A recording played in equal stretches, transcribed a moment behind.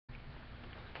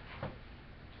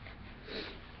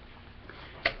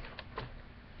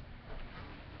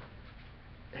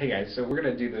Hey guys, so we're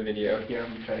going to do the video here. I'm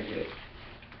going to try to get it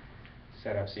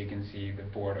set up so you can see the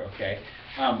board okay.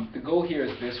 The goal here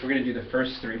is this. We're going to do the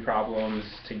first three problems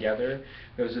together.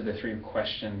 Those are the three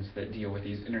questions that deal with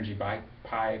these energy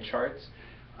pie charts.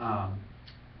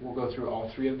 We'll go through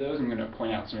all three of those. I'm going to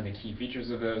point out some of the key features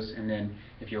of those, and then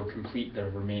if you'll complete the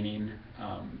remaining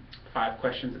 5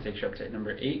 questions that takes you up to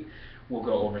number 8, we'll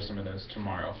go over some of those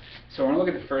tomorrow. So I want to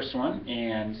look at the first one,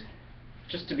 and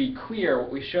just to be clear, what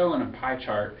we show in a pie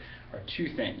chart are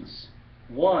two things.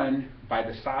 One, by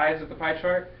the size of the pie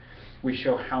chart, we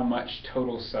show how much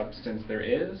total substance there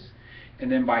is,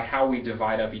 and then by how we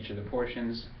divide up each of the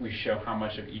portions, we show how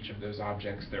much of each of those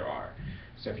objects there are.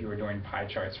 So if you were doing pie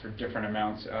charts for different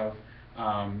amounts of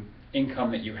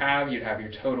income that you have, you'd have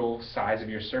your total size of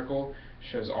your circle,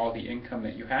 shows all the income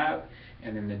that you have,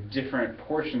 and then the different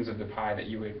portions of the pie that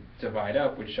you would divide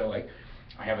up would show, like,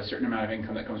 I have a certain amount of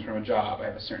income that comes from a job, I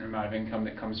have a certain amount of income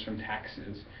that comes from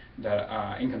taxes,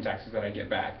 income taxes that I get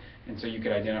back, and so you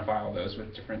could identify all those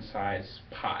with different size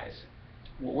pies.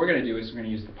 What we're going to do is we're going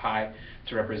to use the pie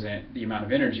to represent the amount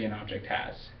of energy an object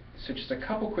has. So just a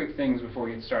couple quick things before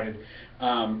we get started.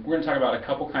 We're going to talk about a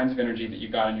couple kinds of energy that you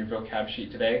got on your vocab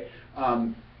sheet today.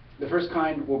 The first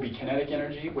kind will be kinetic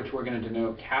energy, which we're going to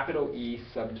denote capital E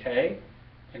sub K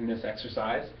in this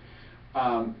exercise.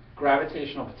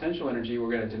 Gravitational potential energy,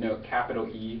 we're going to denote capital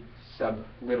E sub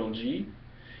little g.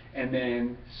 And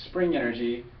then spring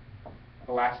energy,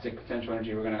 elastic potential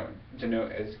energy, we're going to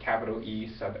denote as capital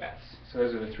E sub s. So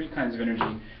those are the three kinds of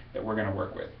energy that we're going to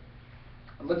work with.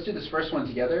 Let's do this first one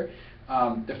together.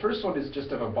 The first one is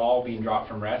just of a ball being dropped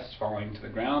from rest, falling to the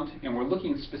ground, and we're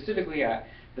looking specifically at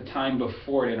the time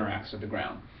before it interacts with the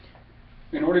ground.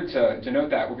 In order to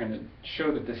denote that, we're going to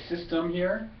show that the system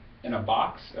here in a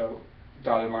box, a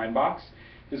dotted line box,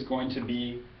 is going to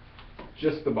be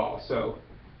just the ball. So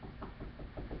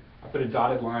I put a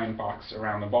dotted line box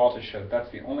around the ball to show that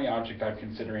that's the only object I'm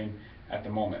considering at the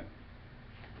moment.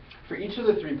 For each of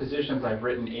the three positions, I've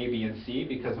written A, B, and C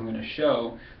because I'm going to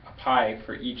show a pie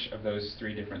for each of those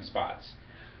three different spots.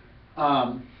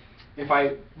 If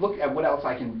I look at what else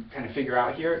I can kind of figure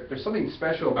out here, there's something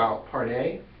special about part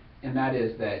A, and that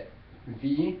is that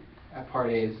V at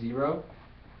part A is 0,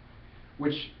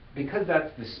 which, because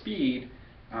that's the speed,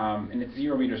 and it's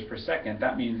 0 meters per second,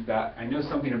 that means that I know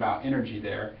something about energy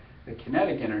there. The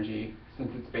kinetic energy, since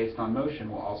it's based on motion,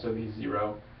 will also be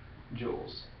 0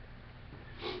 joules.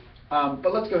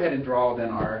 But let's go ahead and draw then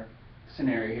our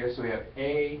scenario here. So we have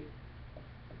A,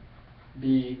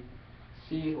 B,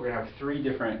 C. We're going to have 3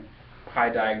 different pie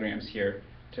diagrams here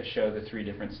to show the 3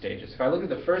 different stages. If I look at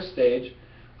the first stage,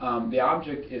 the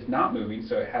object is not moving,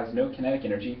 so it has no kinetic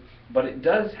energy, but it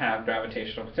does have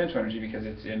gravitational potential energy because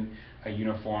it's in a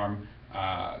uniform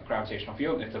gravitational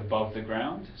field. It's above the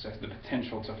ground, so it has the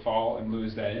potential to fall and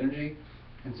lose that energy.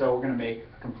 And so we're going to make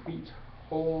a complete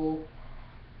whole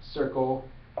circle,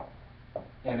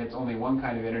 and it's only one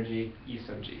kind of energy, E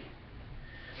sub g.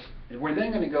 And we're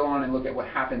then going to go on and look at what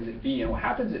happens at B. And what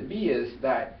happens at B is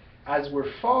that as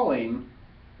we're falling,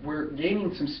 we're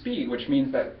gaining some speed, which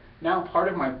means that now part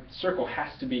of my circle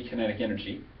has to be kinetic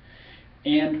energy.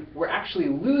 And we're actually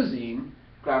losing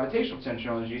gravitational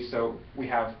potential energy, so we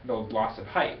have the loss of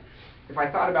height. If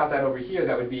I thought about that over here,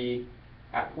 that would be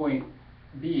at point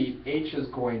B, H is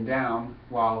going down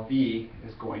while V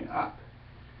is going up.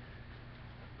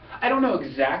 I don't know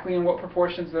exactly in what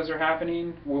proportions those are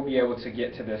happening. We'll be able to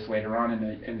get to this later on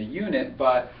in the unit,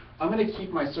 but I'm going to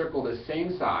keep my circle the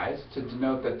same size to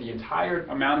denote that the entire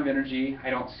amount of energy, I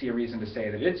don't see a reason to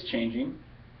say that it's changing.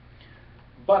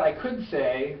 But I could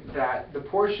say that the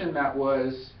portion that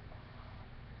was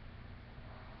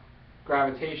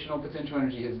gravitational potential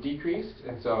energy has decreased,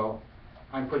 and so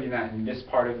I'm putting that in this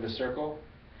part of the circle.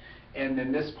 And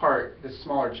then this part, this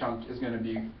smaller chunk, is going to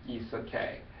be E sub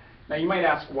k. Now you might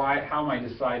ask, how am I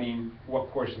deciding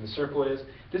what portion of the circle it is?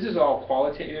 This is all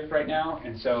qualitative right now,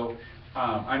 and so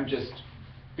I'm just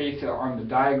based it on the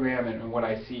diagram and what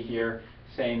I see here,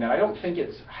 saying that I don't think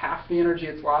it's half the energy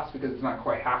it's lost because it's not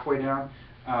quite halfway down,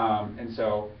 and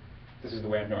so this is the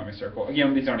way I'm drawing my circle.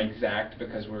 Again, these aren't exact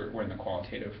because we're in the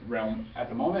qualitative realm at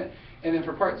the moment. And then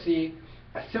for part C,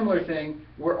 a similar thing.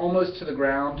 We're almost to the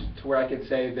ground to where I could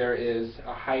say there is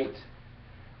a height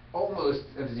almost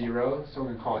of 0, so we're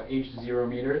going to call it H0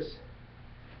 meters,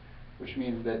 which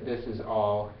means that this is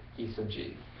all E sub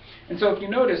g. And so if you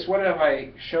notice, what have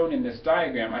I shown in this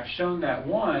diagram? I've shown that,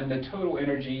 1, the total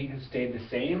energy has stayed the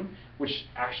same, which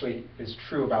actually is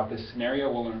true about this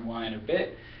scenario. We'll learn why in a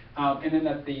bit. And then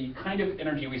that the kind of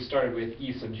energy we started with,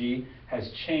 E sub g, has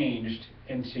changed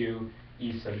into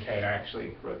E sub k. I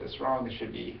actually wrote this wrong. This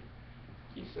should be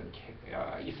E sub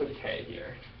k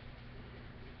here.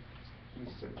 E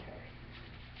sub k.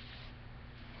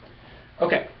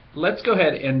 Okay, let's go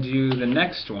ahead and do the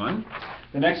next one.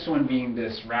 The next one being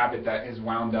this rabbit that is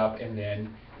wound up and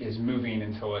then is moving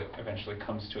until it eventually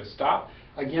comes to a stop.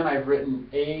 Again, I've written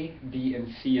A, B,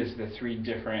 and C as the three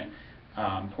different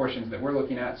portions that we're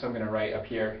looking at. So I'm going to write up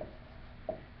here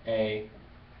A,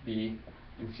 B,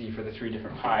 and C for the three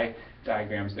different pie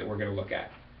diagrams that we're going to look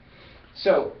at.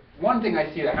 So one thing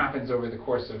I see that happens over the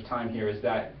course of time here is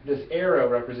that this arrow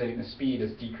representing the speed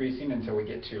is decreasing until we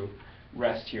get to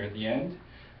rest here at the end.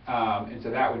 And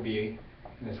so that would be,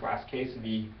 in this last case,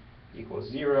 V equals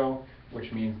 0,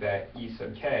 which means that E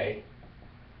sub k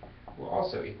will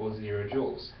also equal 0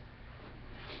 joules.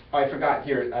 Oh, I forgot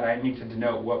here that I need to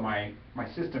denote what my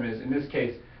system is. In this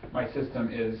case, my system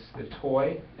is the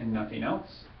toy and nothing else.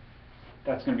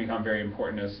 That's going to become very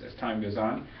important as time goes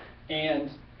on. And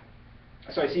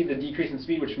so I see the decrease in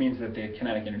speed, which means that the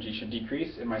kinetic energy should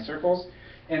decrease in my circles.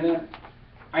 And then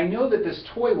I know that this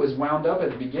toy was wound up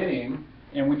at the beginning,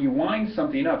 and when you wind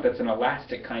something up, that's an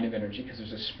elastic kind of energy because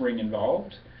there's a spring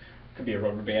involved. Could be a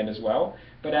rubber band as well.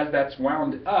 But as that's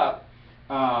wound up,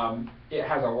 it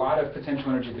has a lot of potential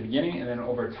energy at the beginning, and then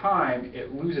over time,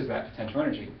 it loses that potential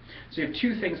energy. So you have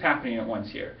two things happening at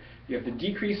once here. You have the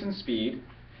decrease in speed,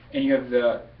 and you have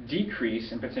the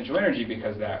decrease in potential energy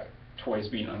because that toy is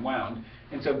being unwound.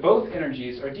 And so both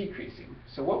energies are decreasing.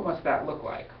 So what must that look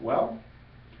like? Well,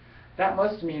 that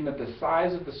must mean that the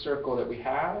size of the circle that we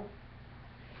have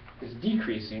is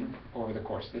decreasing over the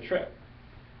course of the trip.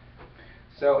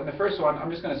 So in the first one, I'm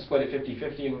just going to split it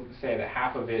 50-50 and say that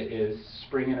half of it is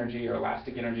spring energy or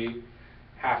elastic energy,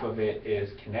 half of it is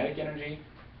kinetic energy.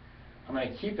 I'm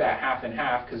going to keep that half and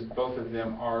half because both of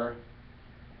them are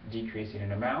decreasing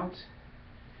in amount.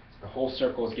 So the whole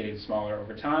circle is getting smaller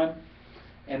over time.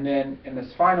 And then in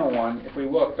this final one, if we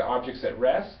look, the object's at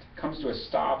rest, comes to a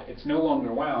stop, it's no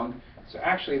longer wound, so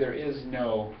actually there is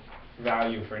no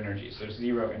value for energy. So there's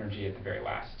 0 energy at the very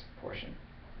last portion.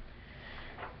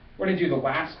 We're going to do the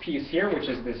last piece here, which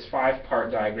is this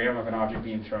 5-part diagram of an object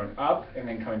being thrown up and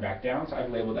then coming back down. So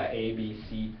I've labeled that A, B,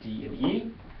 C, D, and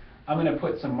E. I'm going to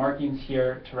put some markings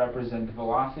here to represent the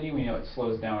velocity. We know it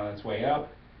slows down on its way up.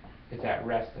 It's at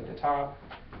rest at the top,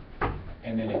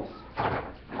 and then it's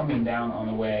coming down on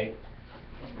the way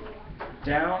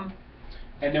down.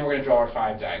 And then we're going to draw our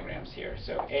 5 diagrams here.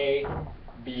 So A,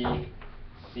 B,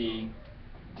 C,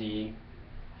 D,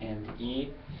 and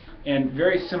E. And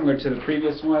very similar to the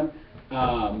previous one,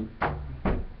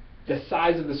 the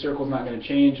size of the circle is not going to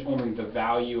change, only the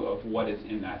value of what is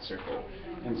in that circle.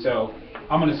 And so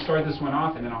I'm going to start this one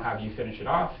off, and then I'll have you finish it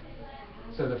off.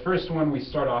 So the first one, we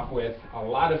start off with a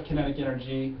lot of kinetic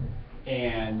energy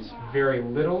and very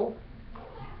little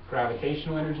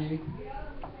gravitational energy,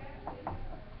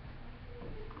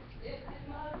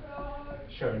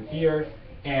 shown here.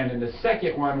 And in the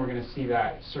second one, we're going to see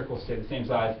that circle stay the same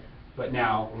size, but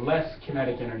now less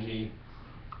kinetic energy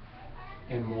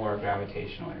and more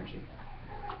gravitational energy.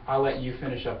 I'll let you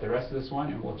finish up the rest of this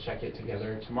one, and we'll check it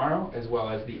together tomorrow, as well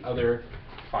as the other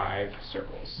 5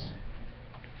 circles.